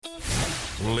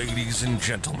Ladies and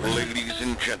gentlemen,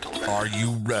 are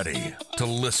you ready to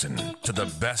listen to the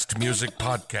best music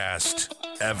podcast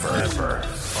ever?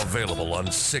 Available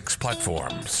on 6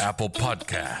 platforms: Apple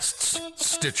Podcasts,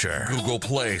 Stitcher, Google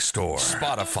Play Store,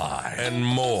 Spotify, and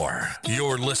more.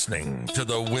 You're listening to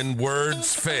the When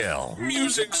Words Fail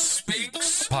Music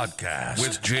Speaks podcast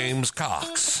with James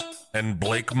Cox and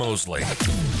Blake Mosley.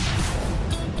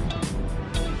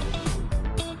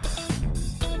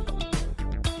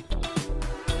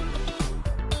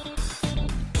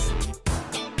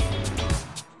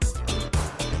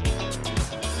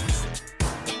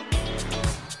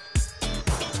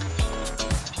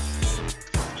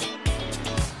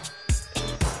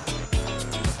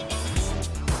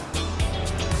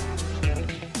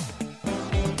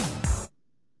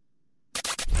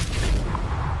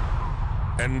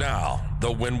 And now,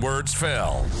 the When Words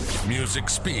Fail Music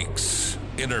Speaks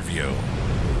interview.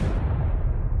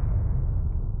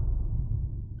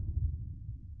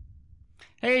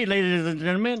 Hey, ladies and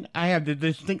gentlemen, I have the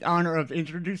distinct honor of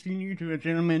introducing you to a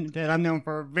gentleman that I've known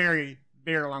for a very,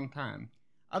 very long time.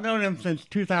 I've known him since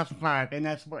 2005, and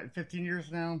that's, 15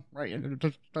 years now? Right,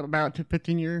 just about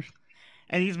 15 years.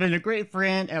 And he's been a great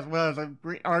friend as well as a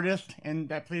great artist and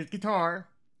that plays guitar.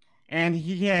 And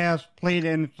he has played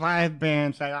in 5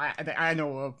 bands that I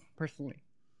know of personally,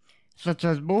 such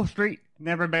as Bull Street,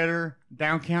 Never Better,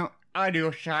 Down Count,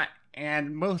 Audio Shot,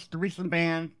 and most recent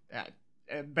band,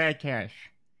 Bad Cash.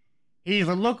 He's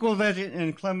a local legend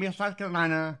in Columbia, South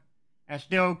Carolina, and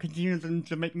still continues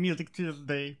to make music to this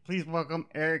day. Please welcome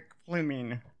Eric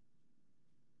Fleming.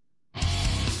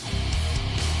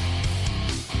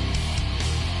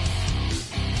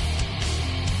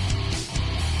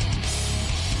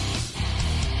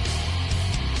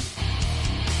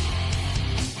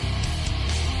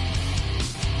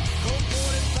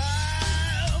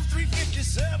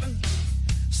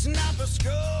 Sniper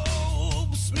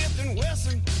scope, Smith &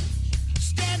 Wesson,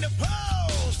 stand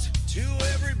opposed to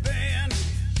every band.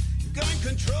 Gun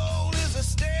control is a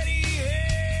steady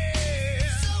hand.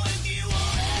 So if you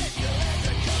want it, you'll have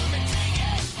to come and take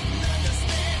it. And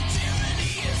understand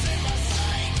tyranny is in my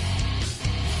sight.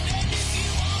 And if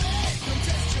you want it, come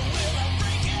test your will, I'll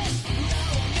break it. And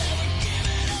I will never give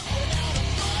it up without a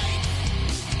fight.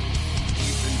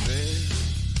 Keeping bed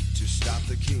to stop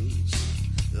the kings.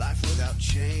 Life without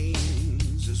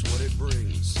chains is what it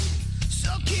brings. So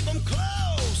keep them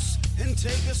close and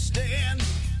take a stand.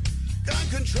 Gun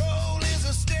control is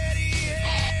a steady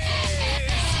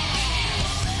hand. So if you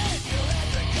want it, you'll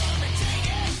have to come and take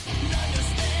it. And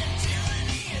understand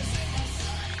tyranny is in my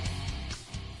sight.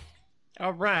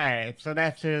 Alright, so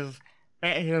that's his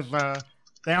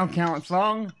Down Count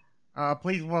song.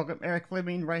 Please welcome Eric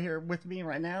Fleming right here with me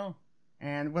right now.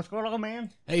 And what's going on,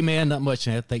 man? Hey, man, not much,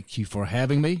 man. Thank you for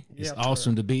having me. It's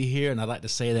awesome to be here, and I'd like to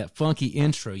say that funky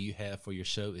intro you have for your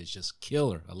show is just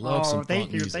killer. I love some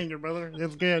funk music. Thank you, brother.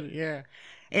 It's good, yeah.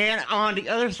 And on the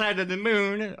other side of the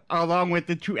moon, along with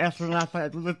the 2 astronauts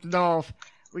that lifted off,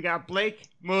 we got Blake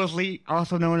Mosley,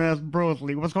 also known as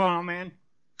Brosley. What's going on, man?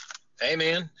 Hey,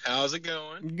 man. How's it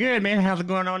going? Good, man. How's it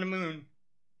going on the moon?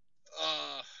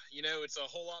 It's a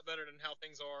whole lot better than how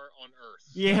things are on Earth.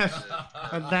 Yes,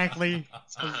 exactly.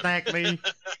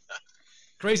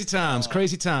 Crazy times.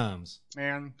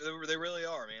 Man. They really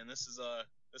are, man. This is a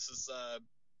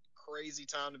crazy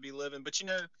time to be living. But,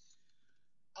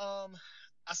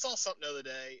 I saw something the other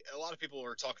day. A lot of people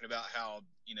were talking about how,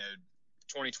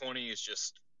 2020 is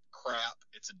just crap.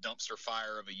 It's a dumpster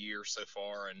fire of a year so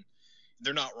far, and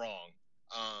they're not wrong.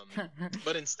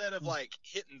 But instead of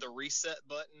hitting the reset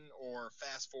button or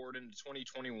fast forward into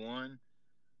 2021,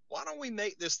 why don't we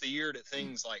make this the year that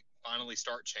things finally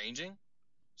start changing?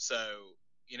 So,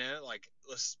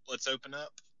 let's open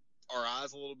up our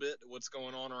eyes a little bit to what's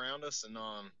going on around us and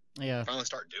finally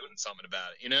start doing something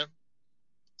about it,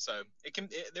 So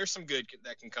there's some good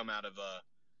that can come out of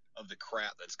the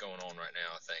crap that's going on right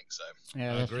now, I think. So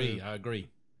yeah, I agree.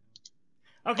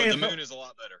 Okay, but the moon is a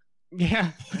lot better.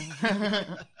 Yeah.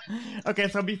 Okay,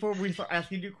 so before we start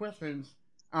asking you questions,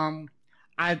 I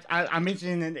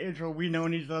mentioned in the intro we've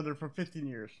known each other for 15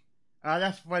 years.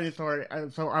 That's a funny story.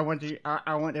 So I want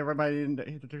everybody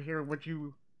to hear what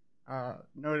you thought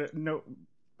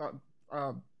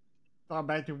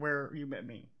back to where you met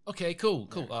me. Okay, cool.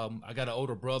 I got an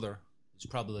older brother who's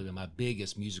probably my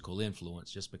biggest musical influence,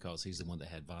 just because he's the one that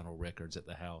had vinyl records at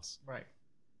the house. Right.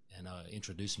 And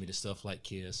introduced me to stuff like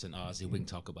Kiss and Ozzy. We can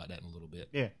talk about that in a little bit.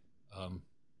 Yeah.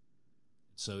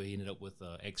 So he ended up with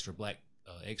extra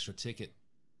ticket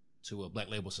to a Black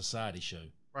Label Society show.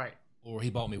 Right. Or he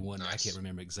bought me one. Nice. I can't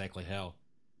remember exactly how.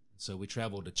 So we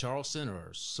traveled to Charleston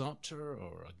or Sumter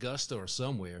or Augusta or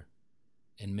somewhere,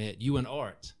 and met you and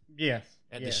Art. Yes.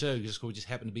 At the show. We just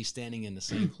happened to be standing in the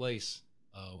same place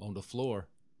on the floor,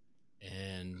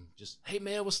 and just, hey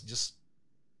man, just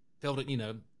felt it,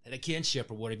 had a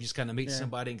kinship or whatever. You just kind of meet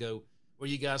somebody and go, where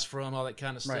you guys from, all that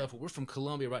kind of stuff. Right. Well, we're from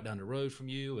Columbia, right down the road from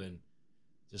you, and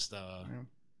just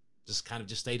kind of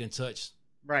just stayed in touch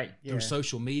through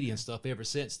social media and stuff ever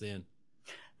since then.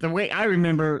 The way I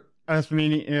remember us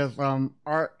meeting is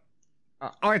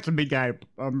Art's a big guy,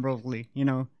 Rosalie,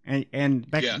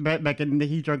 and back in the,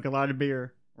 he drank a lot of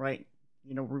beer, right?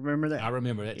 Remember that? I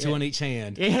remember that. Two in each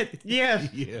hand.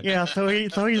 Yeah. So he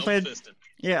said,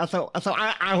 yeah. So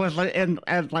I was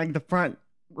at like the front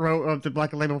row of the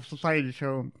Black Label Society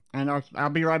show, and I'll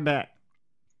be right back.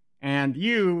 And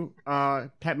you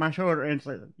tapped my shoulder and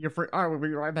said, "You're free. All right, we'll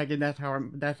be right back." And that's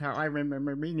how I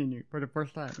remember meeting you for the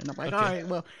first time. And I'm like, all right,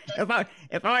 well, if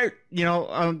I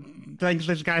thinks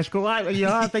this guy's cool, I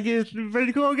think he's a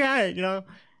pretty cool guy,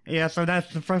 Yeah, so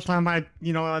that's the first time I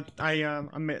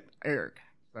met Eric.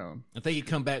 So I think he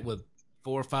come back with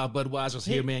 4 or 5 Budweisers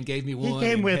here, man. Gave me one,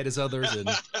 had his others, and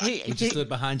he just stood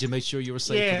behind you, made sure you were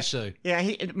safe for the show. Yeah,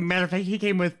 matter of fact, he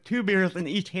came with 2 beers in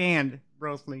each hand,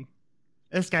 Rosalie.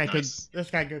 This guy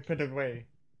could put it away,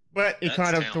 but it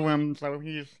caught up to him, so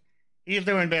he's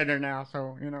doing better now.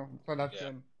 So so that's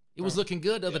good. It was looking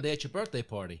good the other day at your birthday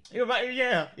party.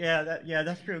 Yeah,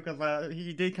 that's true. Because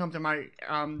he did come to my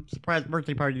surprise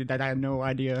birthday party that I had no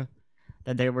idea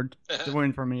that they were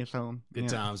doing for me. So good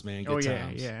times, man. Good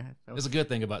times. Yeah. So. It's a good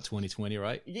thing about 2020,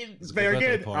 right? Yeah, it's very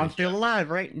good. I'm still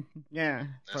alive, right? Yeah.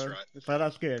 That's right. So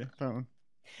that's good. So,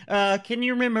 can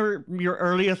you remember your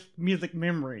earliest music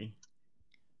memory?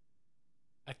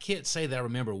 I can't say that I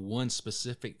remember one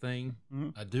specific thing.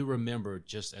 Mm-hmm. I do remember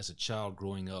just as a child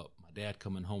growing up, my dad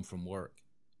coming home from work,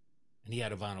 and he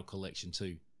had a vinyl collection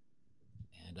too.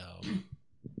 And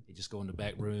he'd just go in the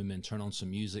back room and turn on some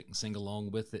music and sing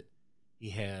along with it. He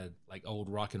had like old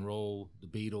rock and roll, the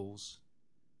Beatles,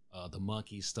 the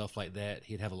Monkees, stuff like that.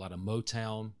 He'd have a lot of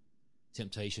Motown,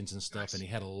 Temptations and stuff, and he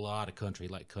had a lot of country,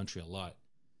 like country a lot.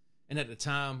 And at the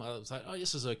time, I was like, oh,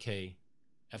 this is okay.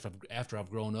 After I've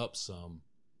grown up some,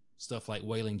 stuff like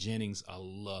Waylon Jennings, I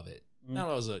love it. Now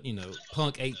I was a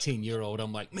punk 18-year-old.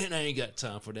 I'm like, man, I ain't got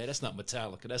time for that. That's not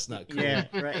Metallica. That's not cool. Yeah,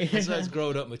 right. So I was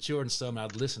growing up, matured and stuff, and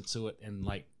I'd listen to it. And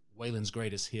like Waylon's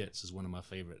Greatest Hits is one of my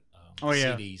favorite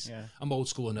CDs. Yeah. I'm old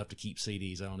school enough to keep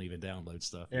CDs. I don't even download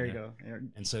stuff. There you go.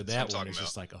 And so that one is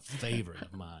just like a favorite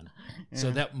of mine. So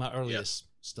that my earliest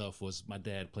stuff was my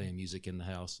dad playing music in the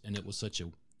house, and it was such a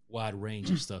wide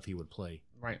range of stuff he would play.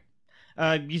 Right.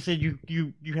 You said you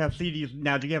have CDs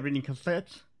now. Do you have any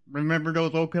cassettes? Remember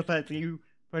those old cassettes that you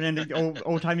put in the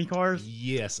old timey cars?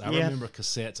 Yes, I remember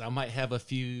cassettes. I might have a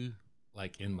few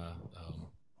like in my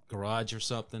garage or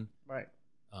something. Right.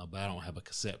 But I don't have a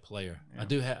cassette player.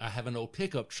 Yeah. I have an old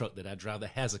pickup truck that I drive that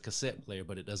has a cassette player,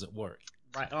 but it doesn't work.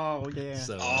 Right. Oh yeah.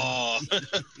 So,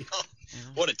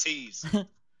 what a tease.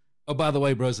 Oh, by the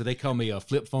way, bros, they call me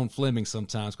Flip Phone Fleming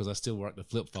sometimes because I still work the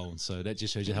flip phone. So that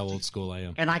just shows you how old school I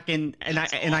am. And I can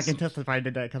I can testify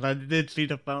to that because I did see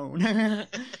the phone.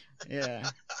 Yeah.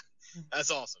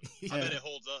 That's awesome. I bet it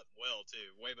holds up well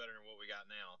too. Way better than what we got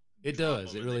now. It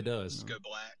does. It really does. Just go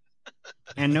black.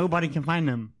 And nobody can find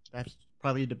them. That's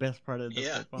probably the best part of the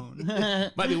flip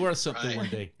phone. Might be worth something one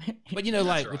day. But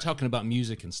we're talking about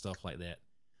music and stuff like that.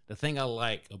 The thing I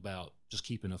like about just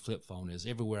keeping a flip phone is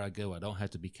everywhere I go, I don't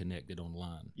have to be connected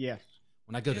online. Yes.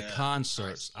 When I go to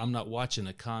concerts, I'm not watching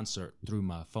a concert through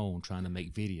my phone trying to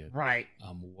make video. Right.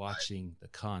 I'm watching the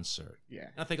concert. Yeah.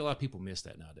 And I think a lot of people miss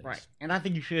that nowadays. Right. And I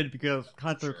think you should because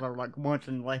concerts are like once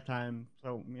in a lifetime.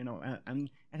 So, and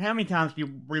how many times do you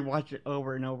rewatch it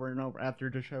over and over and over after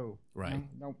the show? Right.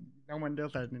 No one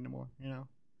does that anymore, So,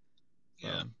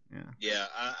 Yeah.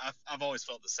 I've always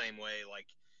felt the same way. Like,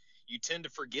 you tend to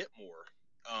forget more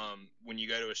when you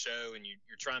go to a show and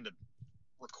you're trying to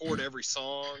record every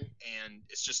song, and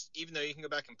it's just, even though you can go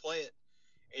back and play it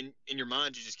in your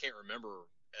mind, you just can't remember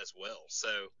as well. So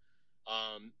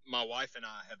my wife and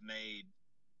I have made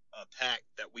a pact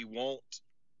that we won't,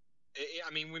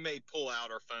 we may pull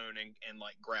out our phone and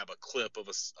like grab a clip of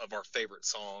our favorite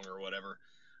song or whatever,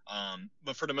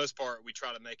 but for the most part we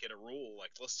try to make it a rule,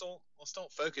 like let's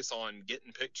don't focus on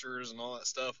getting pictures and all that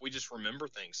stuff. We just remember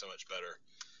things so much better,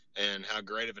 and how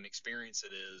great of an experience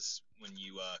it is when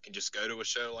you can just go to a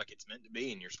show like it's meant to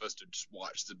be, and you're supposed to just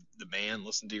watch the band,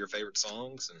 listen to your favorite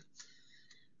songs, and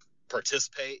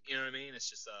participate. You know what I mean? It's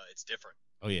just it's different.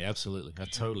 Oh yeah, absolutely. I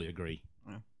totally agree.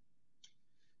 Yeah.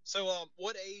 So,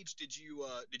 what age did you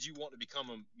want to become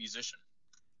a musician?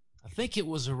 I think it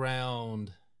was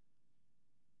around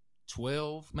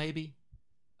 12, maybe.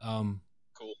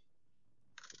 Cool.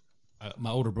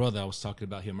 my older brother, I was talking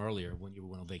about him earlier when you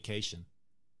were on vacation,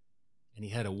 and he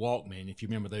had a Walkman. If you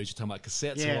remember those, you're talking about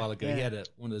cassettes a while ago. Yeah. He had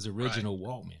one of those original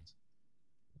Walkmans,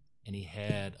 and he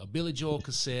had a Billy Joel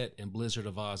cassette and Blizzard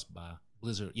of Oz by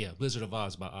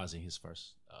Ozzy, his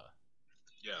first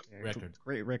record.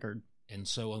 Great record. And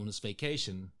so on this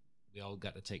vacation, we all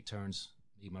got to take turns,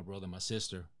 me, my brother, and my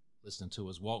sister, listening to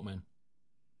his Walkman.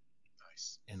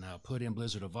 Nice. And I put in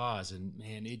Blizzard of Oz, and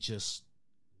man, it just,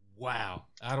 wow.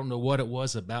 I don't know what it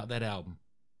was about that album.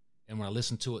 And when I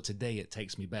listen to it today, it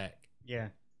takes me back. Yeah.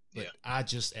 But I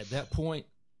just, at that point,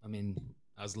 I mean,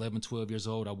 I was 11, 12 years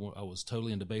old. I was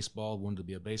totally into baseball, wanted to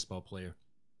be a baseball player.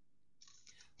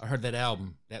 I heard that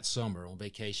album that summer on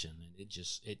vacation, and it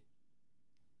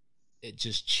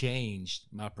just changed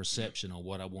my perception on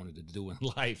what I wanted to do in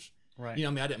life. Right. You know,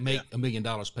 I mean, I didn't make $1 million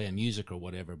playing music or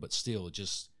whatever, but still,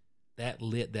 just that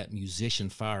lit that musician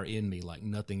fire in me like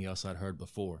nothing else I'd heard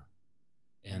before.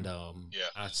 And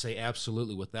I'd say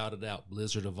absolutely, without a doubt,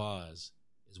 Blizzard of Oz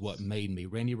is what made me.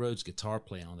 Randy Rhoads' guitar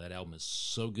playing on that album is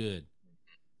so good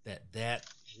that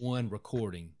one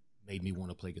recording made me want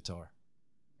to play guitar.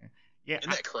 Yeah.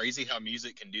 Isn't that crazy how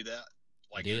music can do that?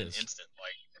 Like in an instant.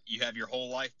 Like you have your whole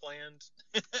life planned,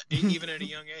 even at a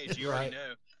young age, you already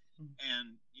know.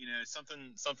 And you know,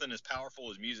 something as powerful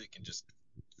as music can just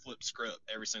flip script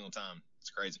every single time. It's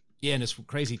crazy. Yeah, and it's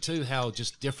crazy too how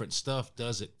just different stuff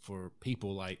does it for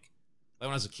people. Like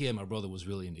when I was a kid, my brother was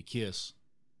really into Kiss,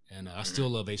 and I still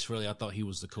love Ace Frehley. I thought he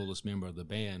was the coolest member of the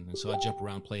band, and so I jumped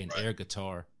around playing air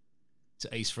guitar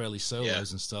to Ace Frehley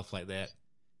solos and stuff like that,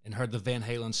 and heard the Van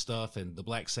Halen stuff and the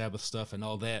Black Sabbath stuff and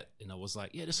all that, and I was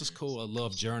like, yeah, this is cool. I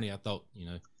love Journey. I thought, you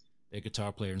know, their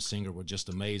guitar player and singer were just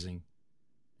amazing.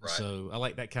 Right. So I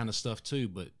like that kind of stuff too,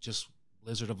 but just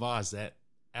Blizzard of Oz, that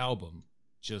album,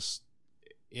 just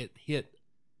it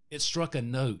struck a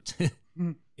note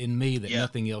in me that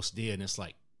nothing else did, and it's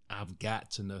like, I've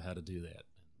got to know how to do that.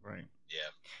 Right. Yeah.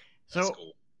 That's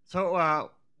cool. So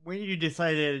when you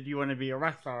decided you want to be a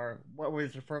rock star, what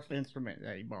was the first instrument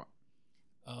that you bought?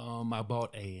 I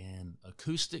bought an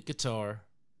acoustic guitar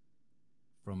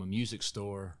from a music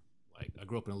store. Like, I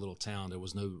grew up in a little town. There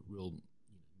was no real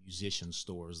musician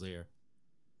stores there.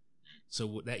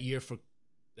 So that year, for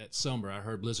that summer, I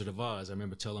heard Blizzard of Oz. I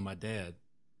remember telling my dad,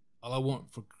 all I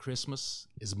want for Christmas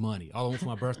is money. All I want for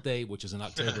my birthday, which is in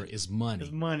October, is money.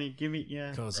 It's money. Give me,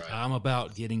 Because I'm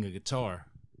about getting a guitar.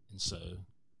 And so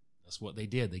that's what they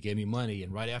did. They gave me money.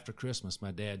 And right after Christmas,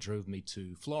 my dad drove me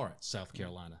to Florence, South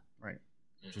Carolina. Right.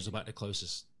 Which was about the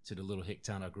closest to the little hick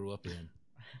town I grew up in.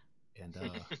 And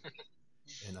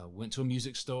I went to a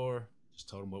music store, just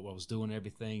told him what I was doing and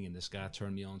everything, and this guy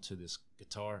turned me on to this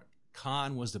guitar.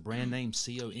 Conn was the brand name,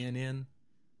 Conn.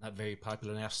 Not very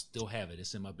popular, and I still have it.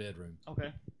 It's in my bedroom.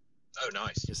 Okay. Oh,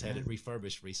 nice. Just had it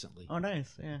refurbished recently. Oh,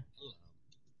 nice, yeah.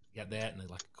 Got that and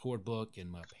like a chord book,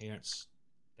 and my parents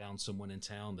found someone in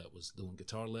town that was doing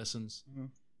guitar lessons,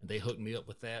 and they hooked me up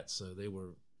with that, so they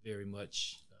were very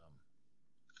much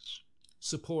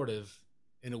supportive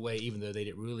in a way, even though they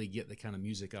didn't really get the kind of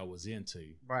music I was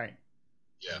into. Right.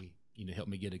 Yeah. They, helped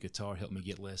me get a guitar, helped me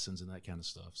get lessons and that kind of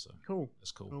stuff. So cool.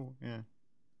 That's cool. Cool. Yeah.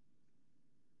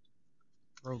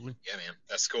 Probably. Yeah, man,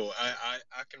 that's cool. I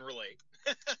can relate.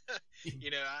 I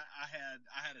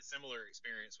had a similar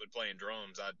experience with playing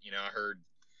drums. I heard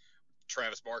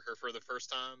Travis Barker for the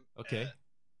first time. Okay. At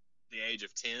the age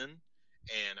of 10,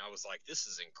 and I was like, this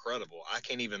is incredible. I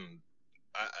can't even.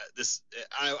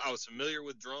 I was familiar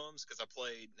with drums because I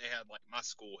played. They had my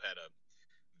school had a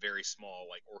very small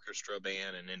orchestra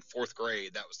band, and in 4th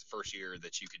grade, that was the first year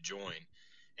that you could join.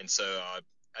 And so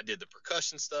I did the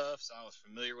percussion stuff, so I was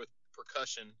familiar with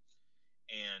percussion,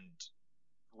 and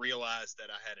realized that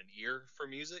I had an ear for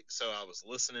music. So I was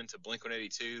listening to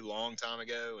Blink-182 a long time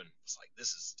ago, and was like, "This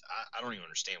is I don't even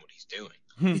understand what he's doing."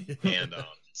 And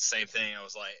same thing, I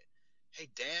was like, "Hey,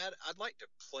 Dad, I'd like to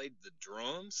play the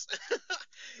drums."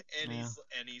 and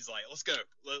he's like, "Let's go.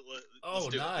 Let's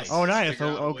do nice. it. Oh, nice.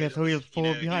 So he was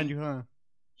full behind you, huh?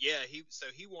 Yeah, he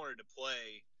wanted to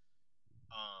play.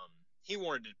 He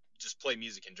wanted to just play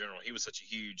music in general. He was such a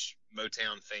huge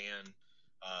Motown fan,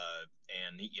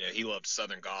 and he loved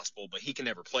Southern gospel, but he can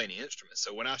never play any instruments.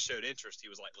 So when I showed interest, he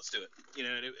was like, "Let's do it."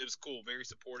 And it was cool, very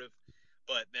supportive.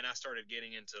 But then I started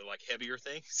getting into heavier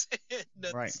things,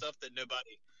 stuff that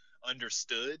nobody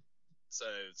understood. So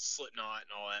Slipknot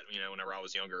and all that, whenever I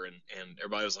was younger, and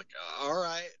everybody was like, "All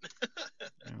right."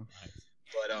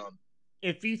 But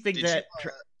if you think that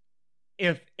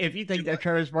if you think that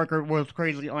Travis Barker was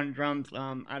crazy on drums,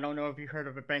 I don't know if you heard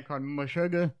of a band called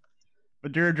Meshuggah,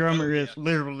 but their drummer is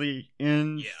literally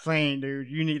insane, dude.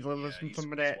 You need to listen to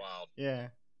some of that. Wild. Yeah,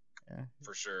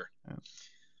 for sure.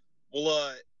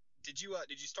 Well, did you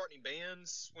start any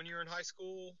bands when you were in high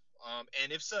school?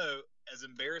 And if so, as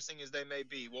embarrassing as they may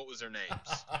be, what was their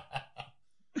names?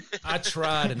 I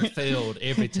tried and failed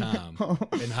every time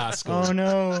in high school. Oh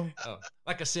no!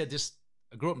 Like I said,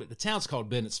 I grew up. The town's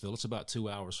called Bennettsville. It's about 2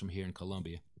 hours from here in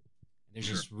Columbia. There's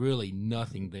just really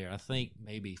nothing there. I think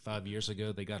maybe 5 years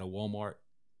ago they got a Walmart.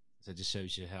 So it just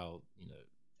shows you how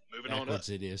Moving on up. backwards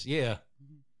it is. Yeah.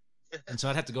 And so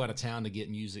I'd have to go out of town to get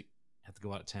music. Have to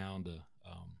go out of town to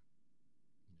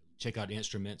check out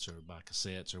instruments or buy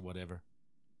cassettes or whatever.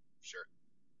 Sure.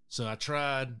 So I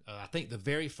tried. I think the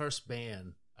very first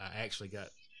band I actually got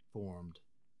formed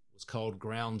was called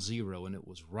Ground Zero, and it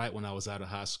was right when I was out of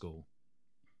high school.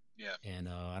 Yeah. And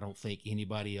I don't think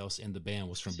anybody else in the band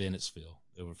was from Bennettsville.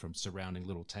 They were from surrounding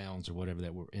little towns or whatever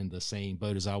that were in the same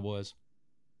boat as I was.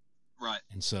 Right.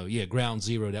 And so, yeah, Ground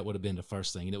Zero, that would have been the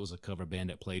first thing. And it was a cover band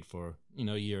that played for,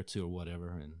 a year or two or whatever,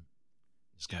 and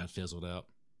just kind of fizzled out.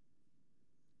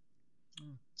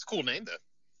 It's a cool name,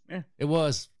 though. Yeah. It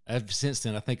was. Ever since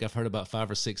then, I think I've heard about 5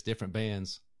 or 6 different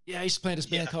bands. Yeah, I used to play in this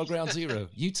band called Ground Zero.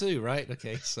 You too, right?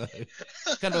 Okay, so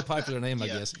kind of a popular name, I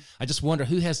guess. I just wonder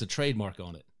who has the trademark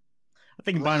on it. I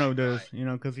think Bono does,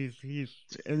 because he's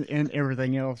in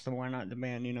everything else, so why not the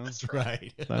band, That's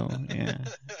Right. So, yeah.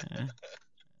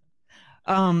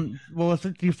 Well,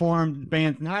 since you formed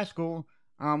bands in high school,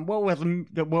 what was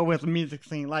the music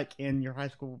scene like in your high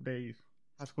school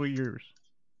years?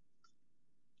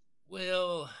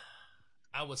 Well,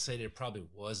 I would say there probably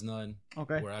was none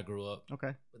where I grew up.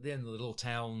 Okay. But then the little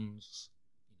towns,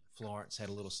 Florence had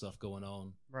a little stuff going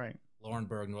on. Right.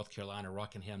 Laurinburg, North Carolina,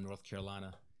 Rockingham, North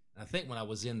Carolina. And I think when I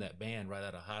was in that band right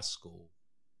out of high school,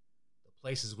 the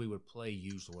places we would play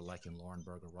usually were like in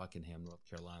Laurinburg or Rockingham, North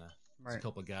Carolina. Right. A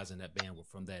couple of guys in that band were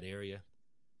from that area.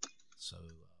 So,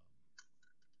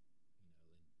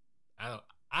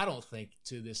 I don't think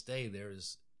to this day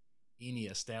there's any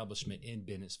establishment in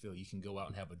Bennettsville you can go out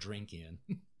and have a drink in.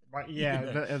 Right. Yeah,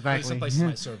 exactly. I mean, some places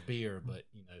might serve beer, but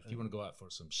if you want to go out for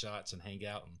some shots and hang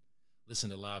out and listen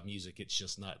to live music, it's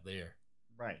just not there.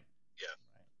 Right. Yeah.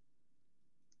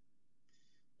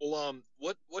 Well,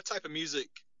 what type of music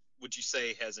would you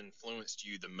say has influenced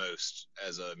you the most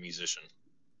as a musician?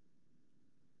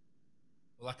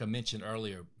 Well, like I mentioned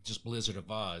earlier, just Blizzard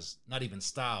of Oz, not even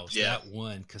Styles. Yeah. That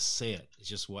one cassette is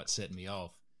just what set me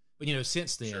off. But,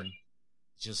 since then,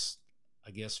 just, I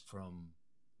guess, from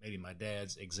maybe my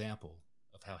dad's example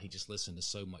of how he just listened to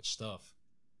so much stuff.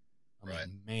 I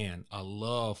mean, man, I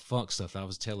love funk stuff. I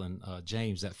was telling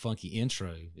James that funky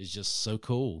intro is just so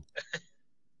cool.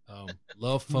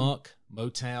 Love funk,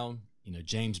 Motown,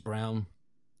 James Brown,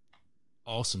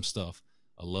 awesome stuff.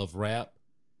 I love rap.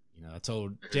 I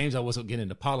told James I wasn't getting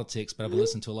into politics, but I've been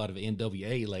listening to a lot of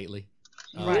NWA lately.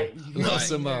 Right.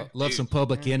 Love some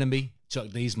Public Enemy. Chuck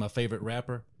D's my favorite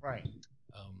rapper. Right.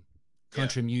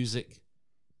 Country music,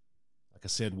 like I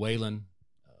said, Waylon,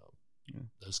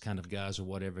 those kind of guys or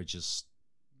whatever, just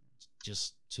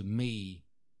to me,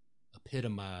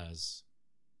 epitomize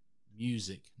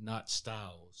music, not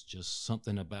styles. Just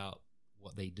something about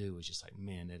what they do is just like,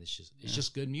 man, that is it's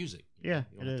just good music. Yeah,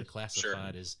 you don't have to classify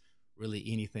it as really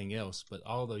anything else, but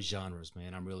all those genres,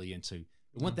 man, I'm really into.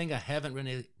 The one thing I haven't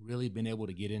really been able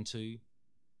to get into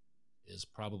is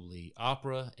probably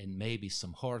opera and maybe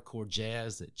some hardcore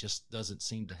jazz that just doesn't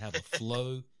seem to have a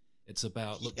flow. It's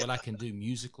about, look what I can do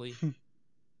musically.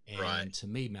 And to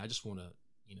me, man, I just want to,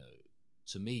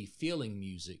 to me, feeling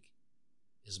music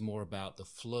is more about the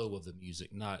flow of the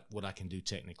music, not what I can do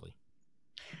technically.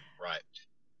 Right.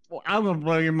 Well, I'm going to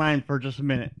blow your mind for just a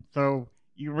minute. So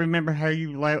you remember how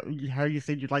you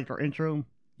said you liked our intro?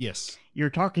 Yes. You're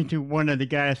talking to one of the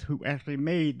guys who actually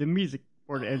made the music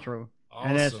for the intro.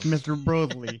 Awesome. And that's Mr.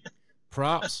 Brosley.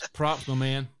 Props, my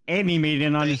man. And he made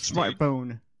it on his Thanks,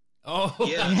 smartphone. Oh,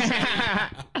 yeah.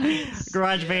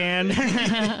 GarageBand.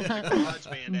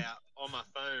 GarageBand app on my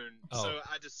phone. Oh. So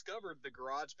I discovered the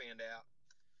GarageBand app.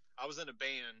 I was in a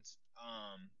band,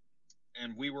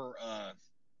 and we'd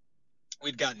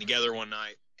gotten together one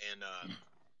night, and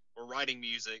we're writing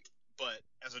music. But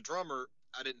as a drummer,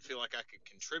 I didn't feel like I could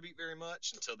contribute very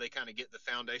much until they kind of get the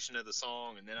foundation of the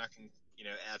song, and then I can,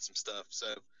 add some stuff.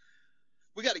 So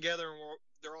we got together, and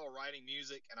they're all writing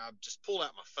music, and I just pulled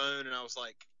out my phone, and I was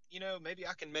like, maybe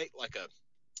I can make like a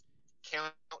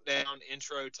countdown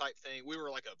intro type thing. We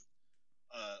were like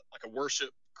a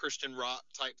worship Christian rock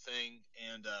type thing,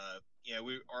 and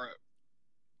our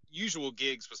usual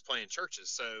gigs was playing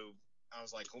churches, so I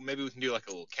was like, well, maybe we can do like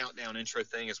a little countdown intro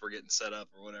thing as we're getting set up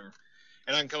or whatever.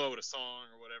 And I can come up with a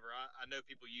song or whatever. I know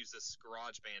people use this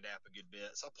GarageBand app a good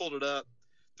bit. So I pulled it up,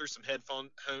 threw some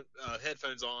headphones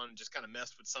on, and just kind of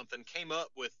messed with something. Came up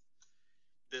with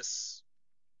this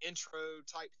intro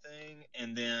type thing,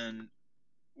 and then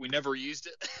we never used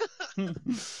it.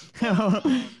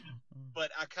 But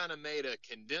I kind of made a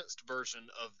condensed version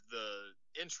of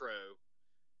the intro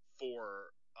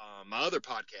for my other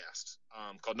podcast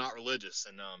called Not Religious,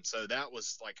 and so that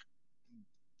was like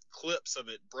clips of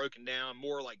it broken down,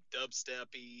 more like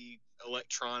dubstep-y,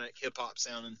 electronic, hip-hop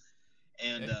sounding,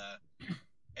 and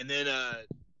and then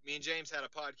me and James had a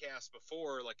podcast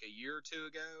before, like a year or two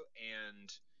ago, and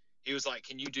he was like,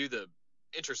 "Can you do the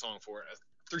intro song for it?" I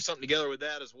threw something together with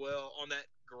that as well on that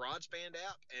GarageBand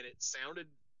app, and it sounded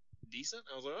decent.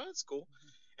 I was like, "Oh, that's cool."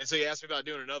 And so he asked me about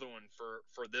doing another one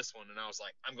for this one, and I was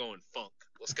like, "I'm going funk.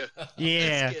 Let's go."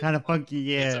 Yeah, kind of funky.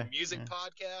 Yeah, it's a music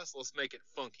podcast. Let's make it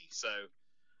funky. So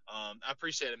I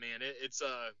appreciate it, man. It's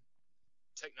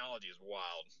technology is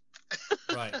wild.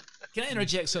 Right. Can I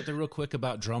interject something real quick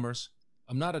about drummers?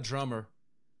 I'm not a drummer,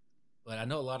 but I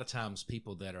know a lot of times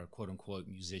people that are quote unquote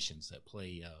musicians that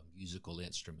play a musical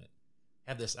instrument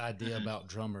have this idea about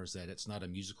drummers that it's not a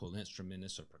musical instrument,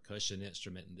 it's a percussion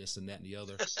instrument, and this and that and the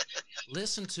other.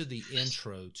 Listen to the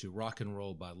intro to Rock and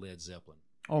Roll by Led Zeppelin.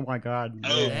 Oh my God.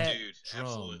 Oh, That dude, drum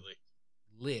absolutely.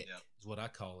 Lick Yep. is what I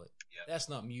call it. Yep. That's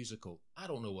not musical. I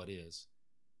don't know what is.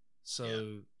 So Yep.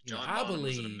 you know, John I Bonham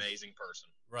believe was an amazing person.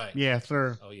 right. Yeah,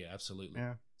 sir. Oh yeah, absolutely.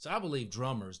 Yeah. So I believe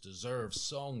drummers deserve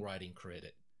songwriting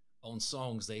credit on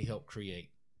songs they help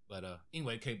create. But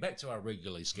anyway, okay, back to our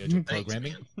regularly scheduled Thanks,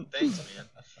 programming. man. Thanks, man.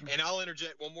 And I'll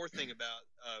interject one more thing about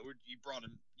you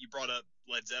brought up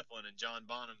Led Zeppelin and John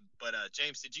Bonham. But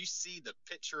James, did you see the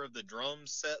picture of the drum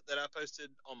set that I posted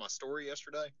on my story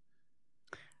yesterday?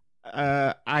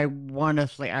 I want to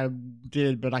say I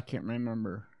did, but I can't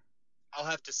remember. I'll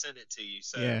have to send it to you.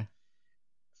 So Yeah.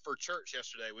 for church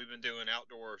yesterday, we've been doing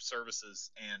outdoor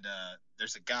services, and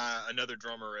there's a guy, another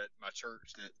drummer at my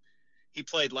church that he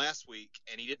played last week,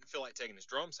 and he didn't feel like taking his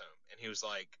drums home, and he was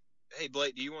like, "Hey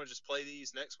Blake, do you want to just play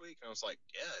these next week?" And I was like,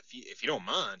 "Yeah, if you don't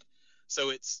mind." So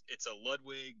it's a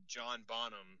Ludwig John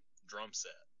Bonham drum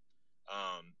set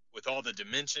with all the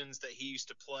dimensions that he used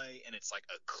to play, and it's like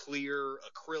a clear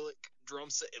acrylic drum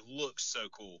set. It looks so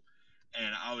cool,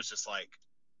 and I was just like,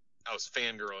 I was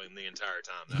fangirling the entire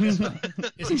time.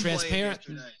 Is it transparent?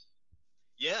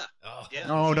 Yeah. Oh, Yeah.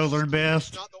 Oh, those are the best.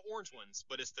 It's not the orange ones,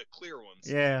 but it's the clear ones.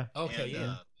 Yeah. Okay, And,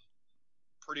 yeah.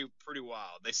 pretty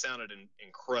wild. They sounded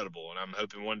incredible, and I'm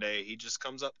hoping one day he just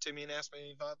comes up to me and asks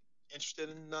me if I'm interested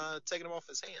in taking them off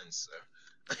his hands.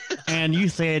 So. And you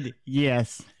said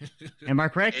yes. Am I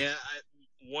correct? Yeah,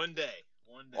 one day.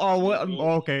 Oh, well, We'll-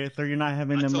 okay. So you're not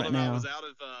having I them told right him I now. was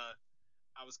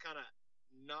I was kind of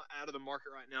not out of the market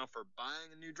right now for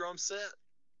buying a new drum set,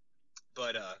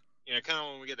 but you know, kind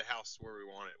of when we get the house where we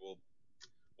want it,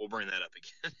 we'll bring that up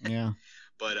again. Yeah.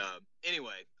 But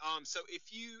anyway, so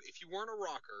if you weren't a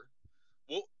rocker,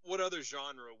 what other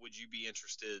genre would you be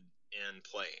interested in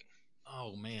playing?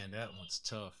 Oh man, that one's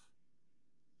tough.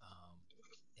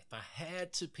 If I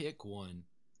had to pick one,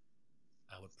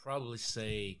 I would probably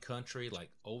say country, like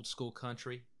old school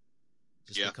country,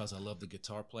 just Yeah. because I love the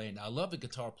guitar playing. I love the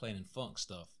guitar playing and funk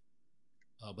stuff,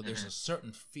 but there's a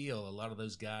certain feel a lot of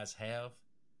those guys have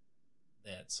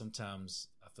that sometimes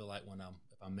I feel like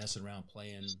if I'm messing around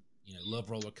playing, you know, Love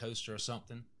Roller Coaster or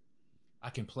something,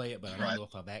 I can play it, but I don't Right. know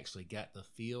if I've actually got the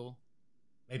feel.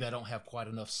 Maybe I don't have quite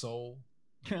enough soul.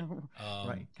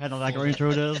 Right. Kind of like our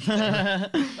intro does.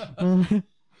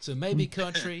 So maybe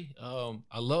country.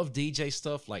 I love DJ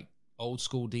stuff, like old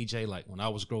school DJ. Like when I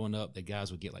was growing up, the guys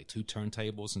would get like 2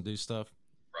 turntables and do stuff.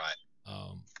 Right.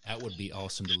 That would be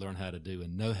awesome to learn how to do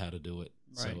and know how to do it.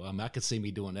 Right. So I could see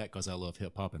me doing that because I love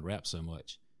hip hop and rap so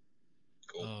much.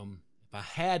 Cool. If I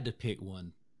had to pick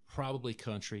one, probably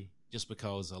country, just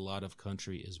because a lot of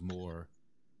country is more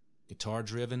guitar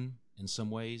driven in some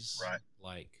ways, Right.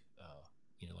 like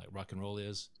you know, like rock and roll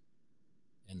is,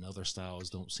 and other styles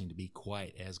don't seem to be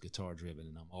quite as guitar driven.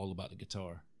 And I'm all about the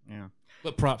guitar. Yeah.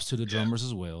 But props to the drummers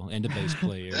as well, and the bass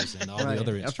players, and all the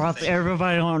other instruments. Props to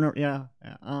everybody on it. Yeah.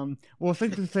 Well,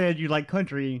 since you said you like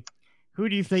country, who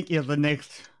do you think is the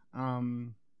next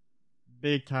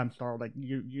big time star? Like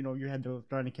you know, you had those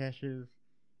Johnny Cash's,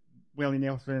 Willie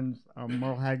Nelson's,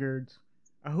 Merle Haggard's.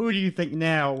 Who do you think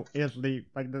now is the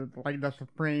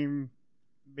supreme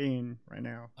being right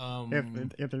now?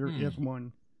 If there is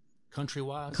one. Country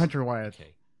wise? Country-wise.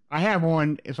 Okay. I have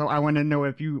one, so I want to know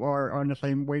if you are on the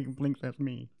same wavelength as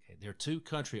me. Okay. There are 2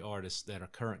 country artists that are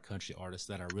current country artists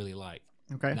that I really like.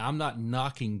 Okay. Now, I'm not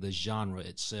knocking the genre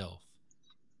itself,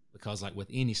 because like with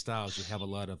any styles, you have a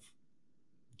lot of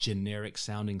generic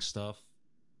sounding stuff.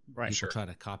 Right. People try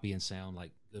to copy and sound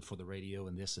like good for the radio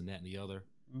and this and that and the other.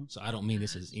 Mhm. So I don't mean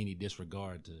this as any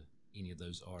disregard to any of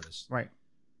those artists. Right.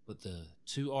 But the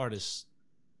two artists,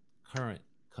 current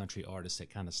country artists that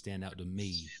kind of stand out to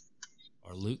me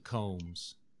are Luke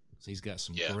Combs. So he's got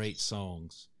some great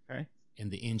songs. Okay.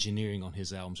 And the engineering on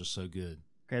his albums are so good.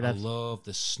 Okay, I love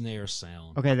the snare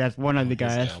sound. Okay, that's one of the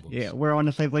guys. Yeah, we're on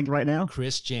the same link right now.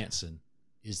 Chris Jansen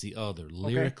is the other.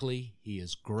 Lyrically, he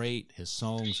is great. His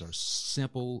songs are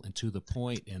simple and to the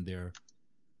point, and they're,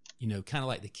 kind of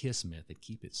like the Kiss method.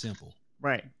 Keep it simple.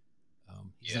 Right.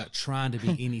 He's not trying to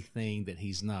be anything that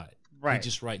he's not. Right. He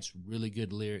just writes really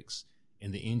good lyrics,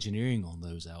 and the engineering on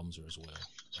those albums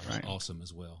are awesome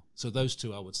as well. So those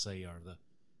two, I would say, are the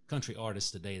country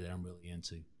artists today that I'm really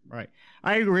into. Right.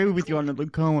 I agree with you on the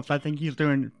Luke Combs. I think he's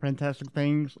doing fantastic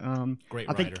things. Great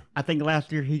writer. I think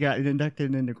last year he got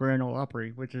inducted into Grand Ole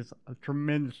Opry, which is a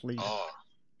tremendously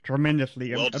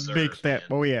well a big step.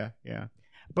 Man. Oh, yeah.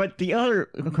 But the other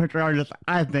country artist,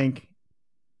 I think,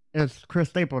 is Chris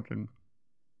Stapleton.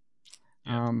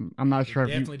 Yeah. I'm not sure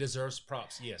he definitely deserves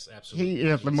props. Yes, absolutely. He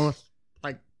is the most,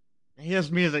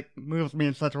 his music moves me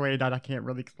in such a way that I can't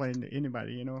really explain to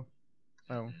anybody,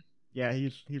 So, yeah,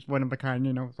 he's one of a kind,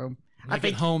 So when I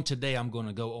get home today, I'm going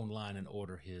to go online and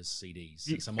order his CDs.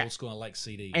 Since I'm old school, I like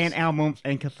CDs and albums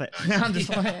and cassettes. I'm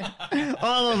just playing.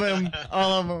 All of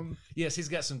them. Yes, he's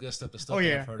got some good stuff. The stuff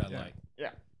that I've heard I like.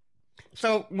 Yeah.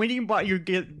 So when you bought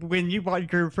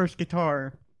your first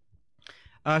guitar,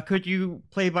 could you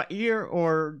play by ear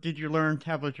or did you learn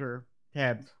tablature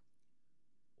tabs?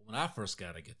 When I first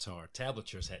got a guitar,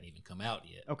 tablatures hadn't even come out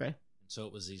yet. Okay. So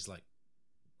it was these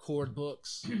chord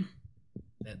books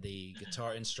that the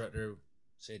guitar instructor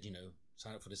said,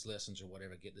 sign up for this lessons or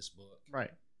whatever, get this book. Right.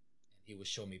 And he would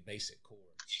show me basic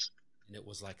chords. And it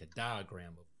was like a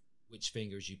diagram of which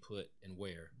fingers you put and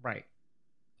where. Right.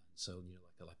 So,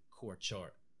 like a chord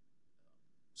chart.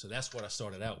 So that's what I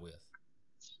started out with.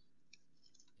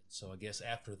 And so I guess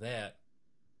after that,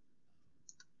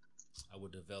 I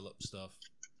would develop stuff,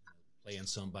 playing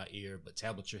some by ear, but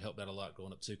tablature helped out a lot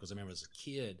growing up too, because I remember as a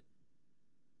kid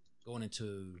going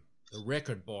into the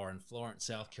record bar in Florence,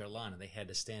 South Carolina. They had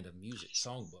the stand of music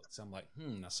songbooks. I'm like,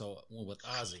 I saw one with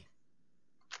Ozzy.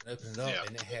 I opened it up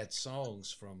and it had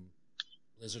songs from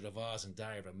Blizzard of Oz and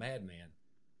Diary of a Madman.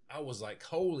 I was like,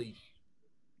 holy.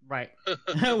 Right.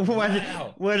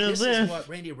 Wow. What is this? This is what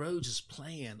Randy Rhoads is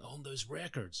playing on those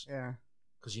records. Yeah.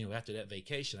 Because, after that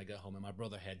vacation, I got home and my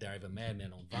brother had Diary of a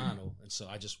Madman on vinyl. And so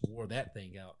I just wore that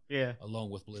thing out. Yeah. Along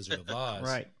with Blizzard of Oz.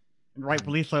 Right. And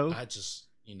rightfully so. I just,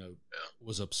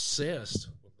 was obsessed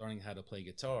with learning how to play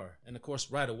guitar. And of course,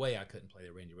 right away, I couldn't play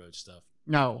the Randy Rhoads stuff.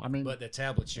 No, I mean. But the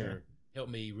tablature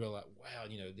helped me realize, wow,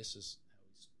 this is how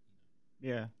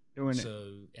he's. Doing it.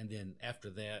 So, and then after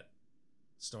that,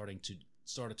 started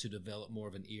to develop more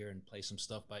of an ear and play some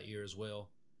stuff by ear as well.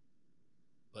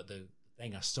 But the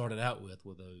thing I started out with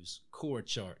were those chord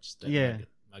charts that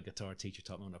my guitar teacher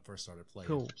taught me when I first started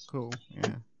playing. Cool.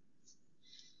 Yeah.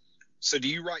 So, do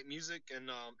you write music and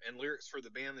lyrics for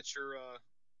the band that you're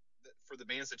for the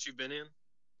bands that you've been in?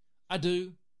 I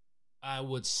do. I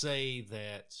would say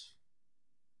that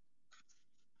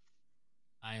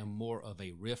I am more of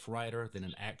a riff writer than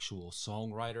an actual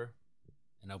songwriter.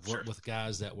 And I've worked with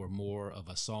guys that were more of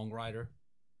a songwriter. And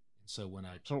so when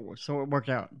So it worked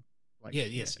out.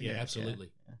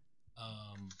 Absolutely. Yeah.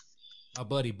 My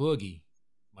buddy Boogie,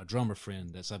 my drummer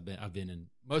friend, I've been in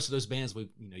most of those bands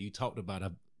you talked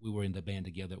about. We were in the band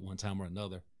together at one time or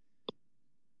another.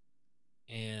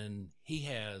 And he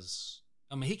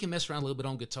can mess around a little bit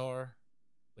on guitar,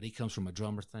 but he comes from a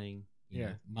drummer thing,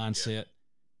 mindset. Yeah.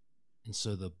 And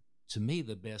so to me,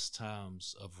 the best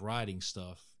times of writing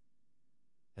stuff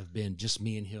have been just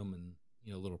me and him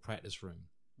in a little practice room,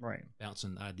 right?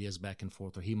 Bouncing ideas back and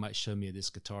forth, or he might show me this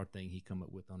guitar thing he come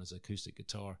up with on his acoustic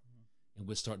guitar, and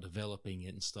we'd start developing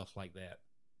it and stuff like that.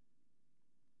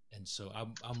 And so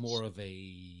I'm more of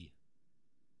a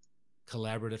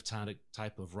collaborative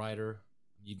type of writer.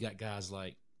 You've got guys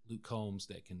like Luke Combs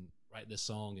that can write this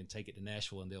song and take it to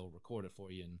Nashville and they'll record it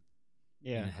for you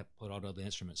and have put all the other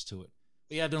instruments to it.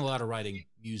 But I've done a lot of writing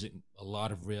music, a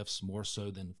lot of riffs, more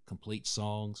so than complete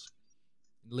songs.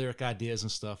 Lyric ideas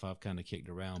and stuff I've kind of kicked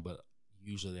around, but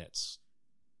usually that's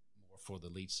more for the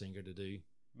lead singer to do.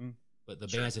 But the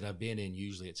bands that I've been in,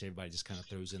 usually it's everybody just kind of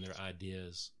throws in their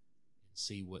ideas and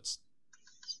see what's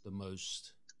the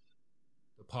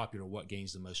popular, what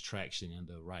gains the most traction in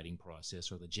the writing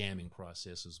process or the jamming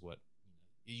process is what,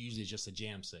 it usually is just a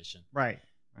jam session. Right.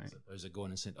 As opposed to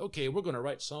going and saying, okay, we're going to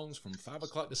write songs from 5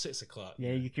 o'clock to 6 o'clock.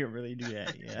 Yeah, you can't really do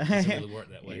that. Yeah. It doesn't really work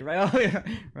that way.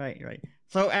 Right.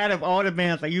 So out of all the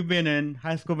bands that you've been in,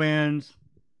 high school bands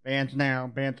now,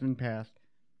 bands in the past,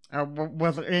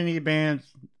 was there any bands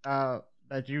that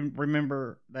that you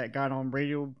remember that got on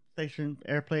radio station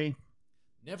airplay?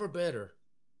 Never Better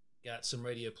got some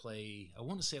radio play. I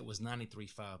want to say it was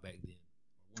 93.5 back then,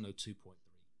 or 102.3.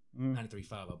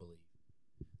 93.5, I believe.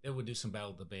 They would do some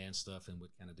Battle of the Band stuff and would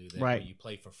kind of do that. Right. Where you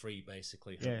play for free,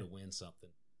 basically, Yeah. to win something.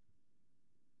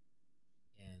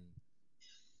 And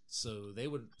so they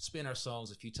would spin our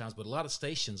songs a few times, but a lot of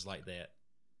stations like that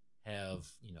have,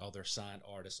 all their signed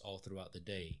artists all throughout the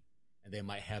day. And they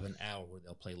might have an hour where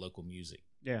they'll play local music.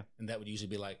 Yeah. And that would usually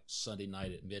be like Sunday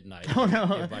night at midnight. Oh, no.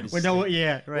 Everybody's Well, no, asleep.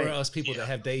 yeah, right. Or else people that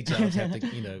have day jobs have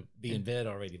to, be in bed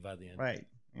already by then. Right.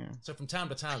 Yeah. So from time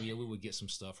to time, we would get some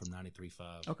stuff from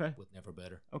 93.5 Okay. with Never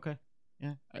Better. Okay.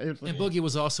 Yeah. And Boogie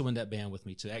was also in that band with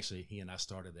me too. Actually, he and I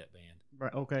started that band.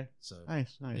 Right. Okay. So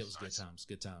Nice. it was good times.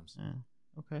 Good times. Yeah.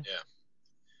 Okay. Yeah.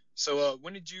 So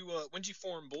when did you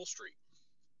form Bull Street?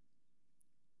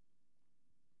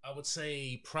 I would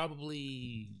say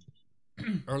probably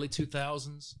early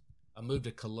 2000s. I moved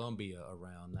to Columbia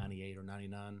around 98 or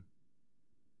 99.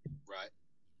 Right.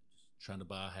 Trying to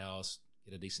buy a house,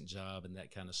 get a decent job, and that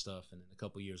kind of stuff. And then a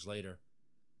couple years later,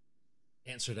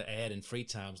 answered an ad in Free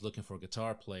Times looking for a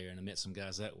guitar player, and I met some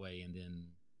guys that way. And then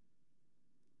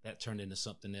that turned into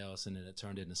something else, and then it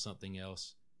turned into something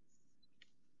else.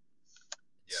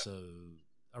 Yeah. So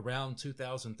around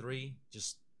 2003,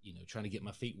 just trying to get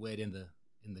my feet wet in the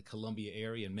Columbia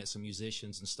area, and met some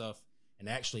musicians and stuff. And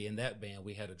actually, in that band,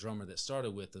 we had a drummer that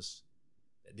started with us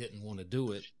that didn't want to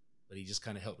do it, but he just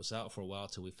kind of helped us out for a while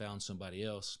till we found somebody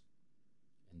else.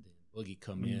 And then Boogie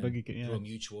come in through a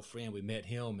mutual friend. We met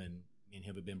him, and me and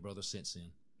him have been brothers since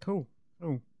then. Cool.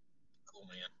 Cool,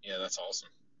 man. Yeah, that's awesome.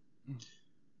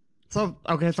 So,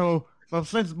 okay, so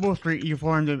since Bull Street, you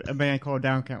formed a band called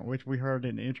Down Count, which we heard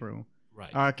in the intro.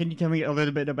 Right. Can you tell me a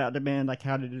little bit about the band, like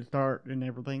how did it start and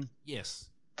everything? Yes.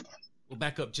 We'll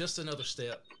back up just another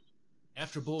step.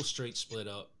 After Bull Street split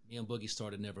up, me and Boogie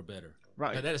started Never Better.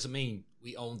 Right. Now, that doesn't mean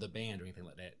we owned the band or anything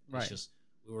like that. Right. It's just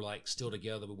we were like still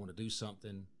together. We want to do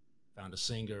something. Found a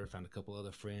singer, found a couple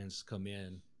other friends, come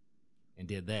in and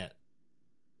did that.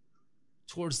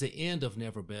 Towards the end of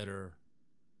Never Better,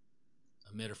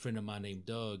 I met a friend of mine named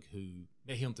Doug, who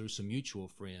met him through some mutual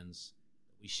friends.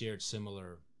 We shared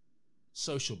similar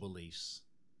social beliefs.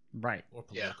 Right. Or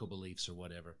political beliefs or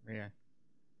whatever. Yeah.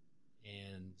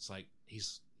 And it's like,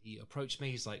 he approached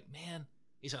me. He's like, man,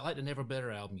 I like the Never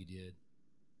Better album you did.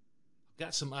 I've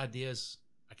got some ideas.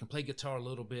 I can play guitar a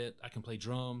little bit. I can play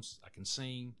drums. I can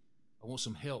sing. I want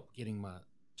some help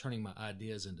turning my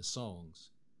ideas into songs.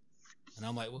 And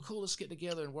I'm like, well, cool, let's get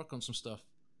together and work on some stuff.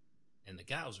 And the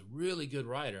guy was a really good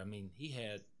writer. I mean, he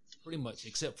had pretty much,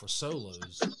 except for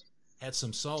solos, had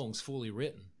some songs fully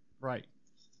written. Right.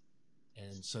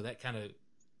 And so that kind of,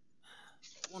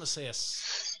 I want to say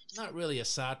not really a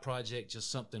side project,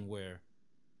 just something where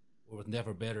with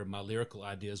Never Better, my lyrical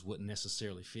ideas wouldn't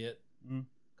necessarily fit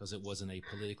because it wasn't a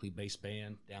politically based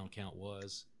band. Down Count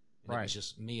was. And It was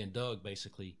just me and Doug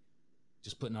basically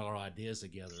just putting all our ideas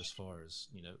together as far as,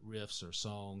 riffs or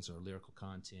songs or lyrical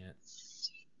content.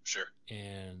 Sure.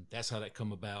 And that's how that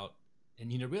come about.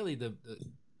 And, really the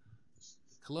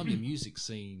Columbia music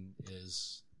scene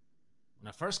is, when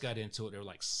I first got into it, there were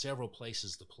like several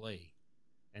places to play.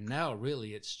 And now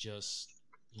really it's just,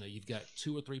 you've got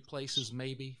 2 or 3 places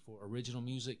maybe for original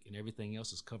music, and everything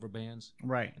else is cover bands.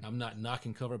 Right. And I'm not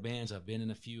knocking cover bands. I've been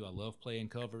in a few. I love playing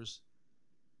covers.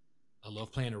 I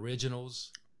love playing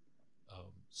originals.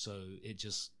 So it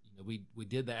just, we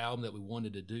did the album that we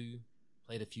wanted to do,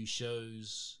 played a few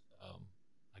shows,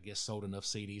 I guess sold enough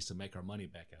CDs to make our money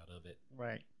back out of it.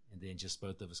 Right. And then just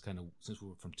both of us kind of, since we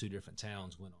were from 2 different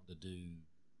towns, went on to do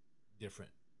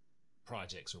different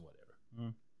projects or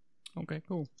whatever. Okay,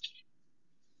 cool.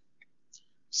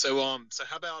 So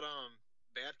how about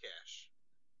Bad Cash?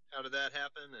 How did that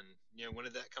happen, and when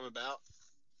did that come about?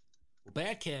 Well,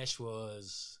 Bad Cash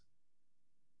was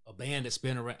a band that's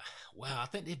been around. Wow, I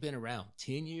think they've been around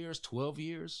 10 years, 12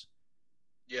 years.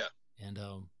 Yeah. And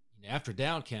after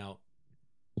Down Count,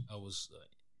 I was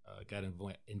got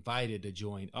invited to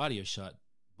join Audio Shot.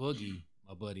 Boogie,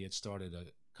 my buddy, had started a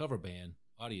cover band,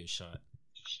 Audio Shot,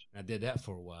 and I did that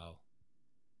for a while.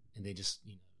 And they just,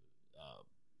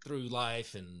 through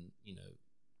life and,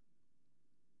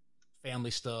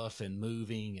 family stuff and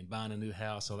moving and buying a new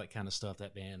house, all that kind of stuff,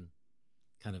 that band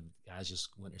guys just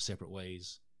went their separate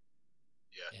ways.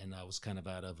 Yeah. And I was kind of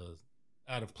out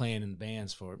of playing in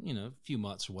bands for, a few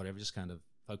months or whatever, just kind of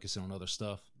focusing on other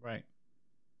stuff. Right.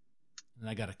 And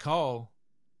I got a call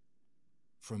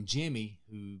from Jimmy,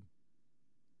 who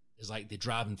is like the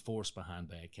driving force behind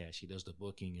Bad Cash. He does the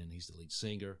booking and he's the lead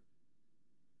singer.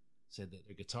 Said that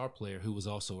their guitar player, who was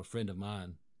also a friend of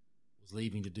mine, was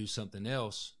leaving to do something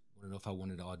else. I wanted to know if I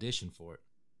wanted to audition for it.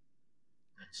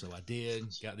 So I did,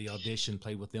 got the audition,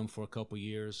 played with them for a couple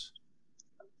years,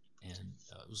 and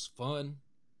it was fun.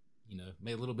 You know,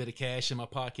 made a little bit of cash in my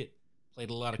pocket, played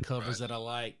a lot of covers that I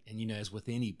like. And, you know, as with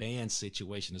any band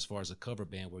situation, as far as a cover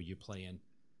band where you're playing,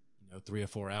 3 or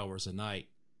 4 hours a night,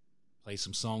 play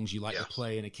some songs you like to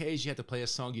play. And occasionally you have to play a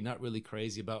song you're not really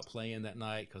crazy about playing that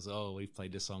night because, we've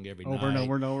played this song every night. Over and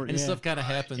over and over. And stuff kind of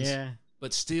happens. Yeah.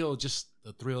 But still, just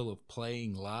the thrill of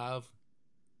playing live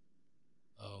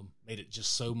made it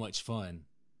just so much fun.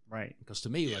 Right. Because to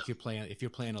me, like if you're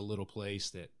playing a little place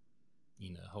that,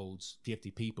 holds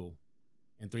 50 people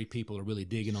and 3 people are really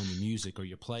digging on the music or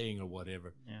you're playing or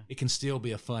whatever, it can still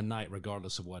be a fun night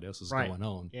regardless of what else is going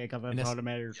on. Yeah, because that's all that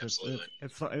matters. Absolutely.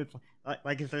 It's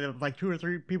like you said, if like 2 or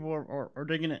 3 people are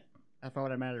digging it, that's all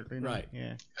that matters. Right.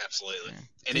 Yeah. Absolutely.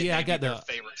 Yeah. And it I may got be their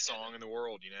favorite song in the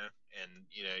world, and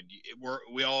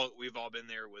we've all been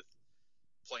there with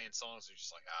playing songs. They're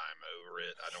just like, I'm over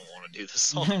it. I don't want to do this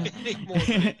song anymore.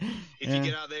 But if you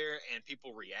get out there and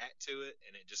people react to it,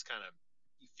 and it just kind of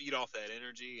you feed off that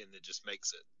energy, and it just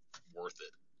makes it worth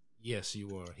it. Yes,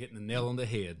 you are hitting the nail on the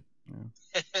head. Yeah.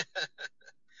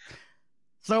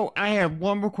 So I have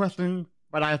one more question,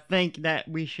 but I think that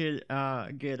we should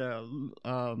get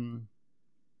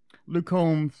Luke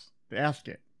Combs to ask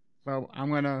it. So I'm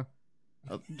gonna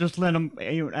just let him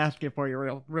ask it for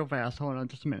you real fast. Hold on,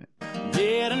 just a minute.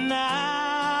 Day and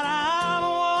night I'm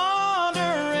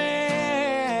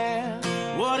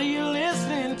wondering, what are you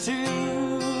listening to?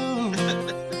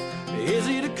 Is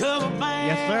it a cover band?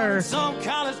 Yes, sir. Some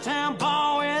college town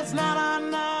boy, it's not a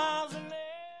nice.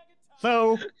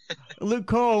 So, Luke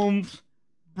Combs,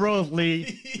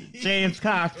 Brosley, James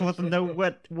Cox wants to know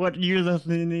what you're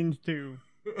listening to.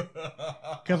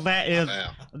 Because that is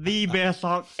the best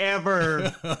song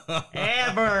ever.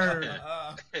 Ever.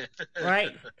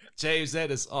 Right? James,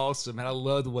 that is awesome. And I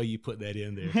love the way you put that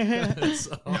in there. That's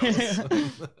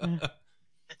awesome.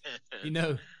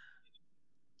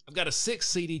 I've got a 6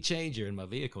 CD changer in my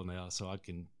vehicle now, so I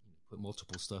can put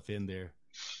multiple stuff in there.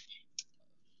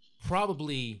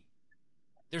 Probably,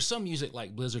 there's some music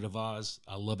like Blizzard of Oz.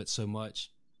 I love it so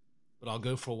much. But I'll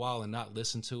go for a while and not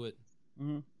listen to it.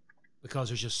 Mm-hmm. Because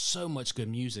there's just so much good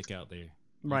music out there.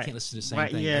 You can't listen to the same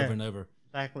thing over and over.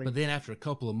 Exactly. But then after a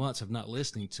couple of months of not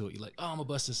listening to it, you're like, I'm going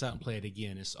to bust this out and play it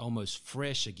again. It's almost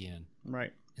fresh again.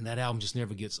 Right. And that album just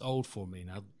never gets old for me.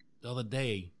 Now, the other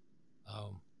day,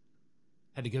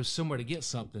 had to go somewhere to get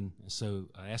something. And so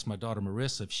I asked my daughter,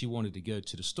 Marissa, if she wanted to go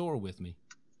to the store with me.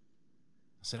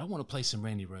 I said, I want to play some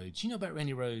Randy Rhoads. You know about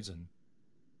Randy Rhoads? And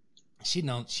she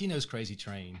knows Crazy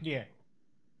Train. Yeah.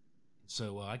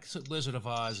 So I took Blizzard of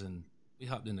Oz, and we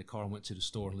hopped in the car and went to the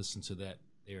store and listened to that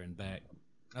there and back.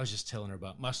 I was just telling her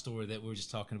about my story that we were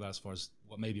just talking about as far as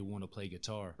what made me want to play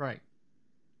guitar. Right.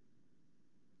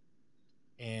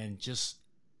 And just,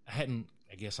 I hadn't,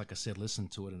 I guess, like I said,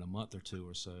 listened to it in a month or 2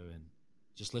 or so, and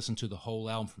just listened to the whole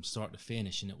album from start to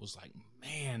finish, and it was like,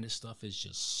 man, this stuff is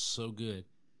just so good.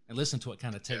 And listening to it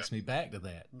kind of takes me back to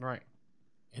that. Right.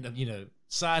 And,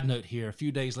 side note here, a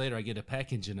few days later, I get a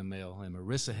package in the mail, and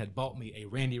Marissa had bought me a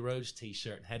Randy Rhoads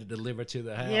t-shirt and had it delivered to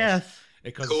the house. Yes.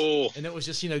 Cool. And it was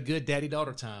just, good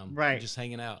daddy-daughter time. Right. Just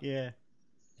hanging out. Yeah.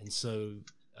 And so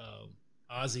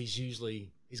Ozzy's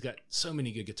he's got so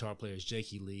many good guitar players,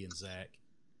 Jakey Lee and Zach.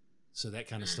 So that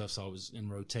kind of stuff's always in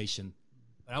rotation.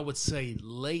 But I would say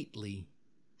lately,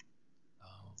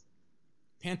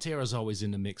 Pantera's always in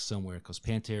the mix somewhere because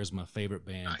Pantera's my favorite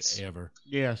band ever.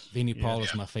 Yes. Vinnie Paul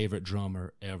is my favorite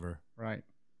drummer ever. Right.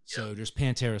 So there's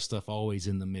Pantera stuff always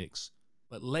in the mix.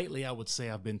 But lately, I would say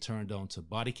I've been turned on to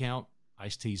Body Count,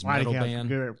 Ice-T's metal band.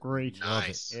 Good, great. Love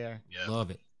it. Yeah.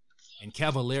 Love it. And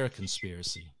Cavalera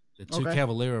Conspiracy, the 2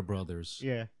 Cavalera brothers.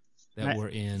 Yeah. That were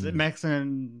in the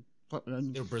Mexican.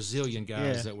 They're Brazilian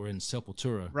guys that were in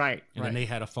Sepultura. Right. And then they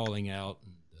had a falling out.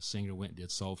 And the singer went and did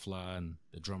Soulfly, and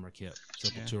the drummer kept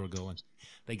Sepultura going.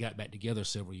 They got back together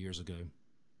several years ago.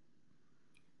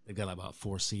 They've got about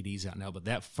 4 CDs out now. But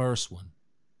that first one,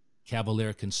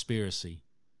 Cavalera Conspiracy,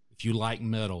 if you like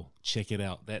metal, check it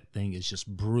out. That thing is just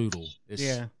brutal.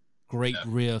 It's great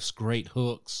riffs, great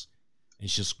hooks.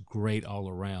 It's just great all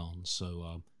around.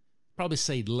 So probably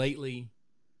say lately,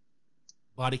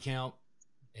 Body Count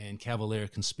and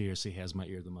Cavalera Conspiracy has my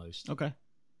ear the most. Okay.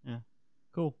 Yeah.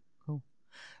 Cool.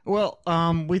 Well,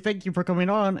 we thank you for coming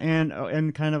on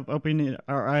and kind of opening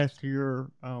our eyes to your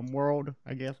world,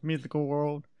 I guess, musical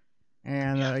world.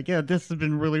 And yeah, this has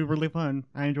been really, really fun.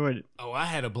 I enjoyed it. Oh, I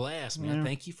had a blast, man. Yeah.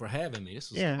 Thank you for having me. This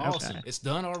was Yeah, awesome. okay. It's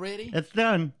done already? It's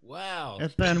done. Wow.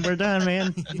 It's done. We're done,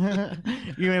 man.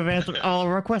 You have answered all of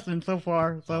our questions so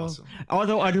far. So, Awesome.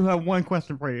 although I do have one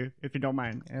question for you, if you don't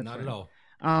mind. Not at all.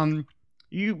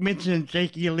 You mentioned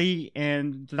Jakey Lee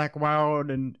and Zakk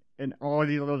Wylde and all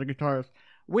these other guitarists.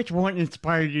 Which one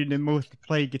inspired you the most to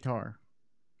play guitar?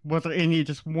 Was there any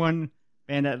just one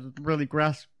band that really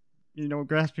grasped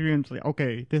you and say,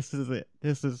 okay, this is it.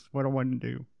 This is what I want to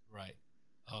do. Right.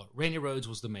 Randy Rhoads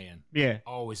was the man. Yeah.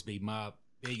 Always be my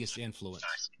biggest influence.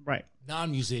 Right.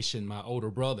 Non-musician, my older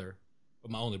brother, or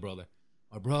my only brother,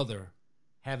 my brother,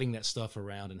 having that stuff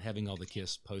around and having all the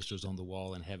Kiss posters on the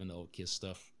wall and having the old Kiss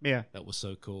stuff. Yeah. That was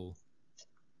so cool.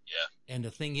 Yeah. And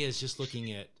the thing is, just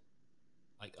looking at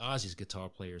like Ozzy's guitar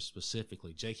players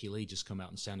specifically, Jakey Lee just come out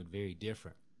and sounded very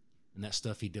different. And that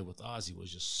stuff he did with Ozzy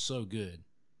was just so good.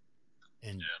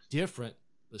 And different,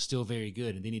 but still very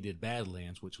good. And then he did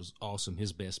Badlands, which was awesome.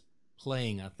 His best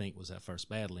playing, I think, was that first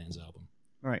Badlands album.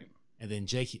 Right. And then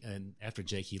after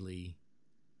Jakey Lee,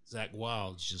 Zakk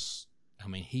Wylde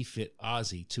he fit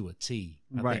Ozzy to a T.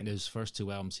 I think those first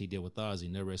two albums he did with Ozzy,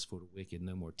 No Rest for the Wicked,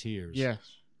 No More Tears,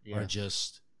 are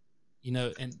just,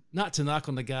 and not to knock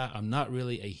on the guy, I'm not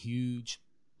really a huge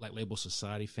Black Label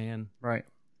Society fan. Right.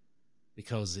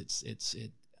 Because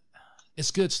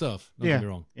it's good stuff. Don't get me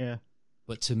wrong. Yeah.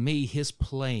 But to me, his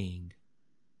playing,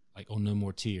 like on No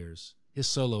More Tears, his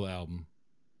solo album,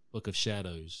 Book of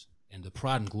Shadows, and the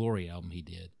Pride and Glory album he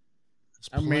did, his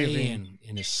playing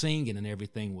and his singing and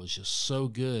everything was just so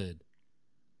good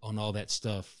on all that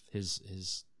stuff.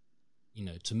 His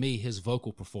to me, his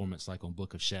vocal performance, like on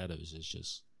Book of Shadows, is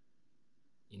just,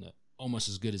 almost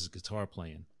as good as his guitar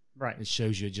playing. Right. It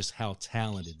shows you just how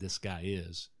talented this guy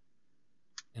is.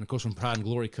 And of course, when Pride and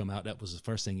Glory come out, that was the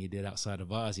first thing he did outside of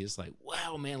Ozzy. It's like,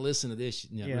 wow, man, listen to this.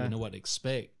 You don't really know what to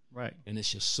expect. Right. And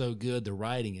it's just so good, the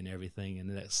writing and everything, and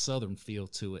that Southern feel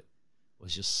to it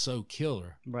was just so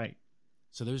killer. Right.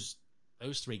 So those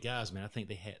three guys, man, I think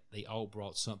they all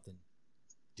brought something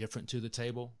different to the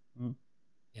table,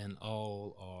 and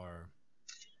all are,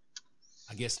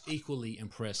 I guess, equally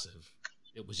impressive.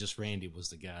 It was just Randy was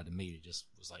the guy to me that just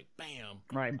was like, bam,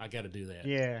 right, I got to do that.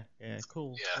 Yeah,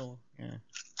 cool. Yeah.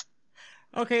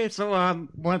 Okay, so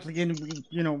once again,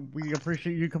 we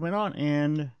appreciate you coming on,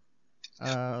 and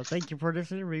thank you for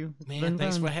this interview. Man,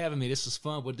 thanks for having me. This was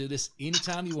fun. We'll do this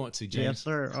anytime you want to, James. Yes,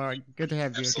 sir. All right, good to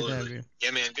have you. Absolutely. Good to have you.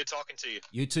 Yeah, man, good talking to you.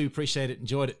 You too. Appreciate it.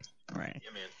 Enjoyed it. All right.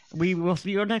 Yeah, man. We will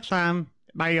see you next time.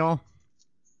 Bye, y'all.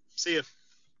 See you.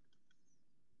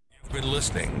 You've been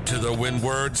listening to the When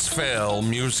Words Fail,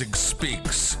 Music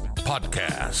Speaks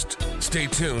podcast. Stay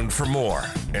tuned for more,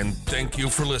 and thank you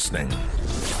for listening.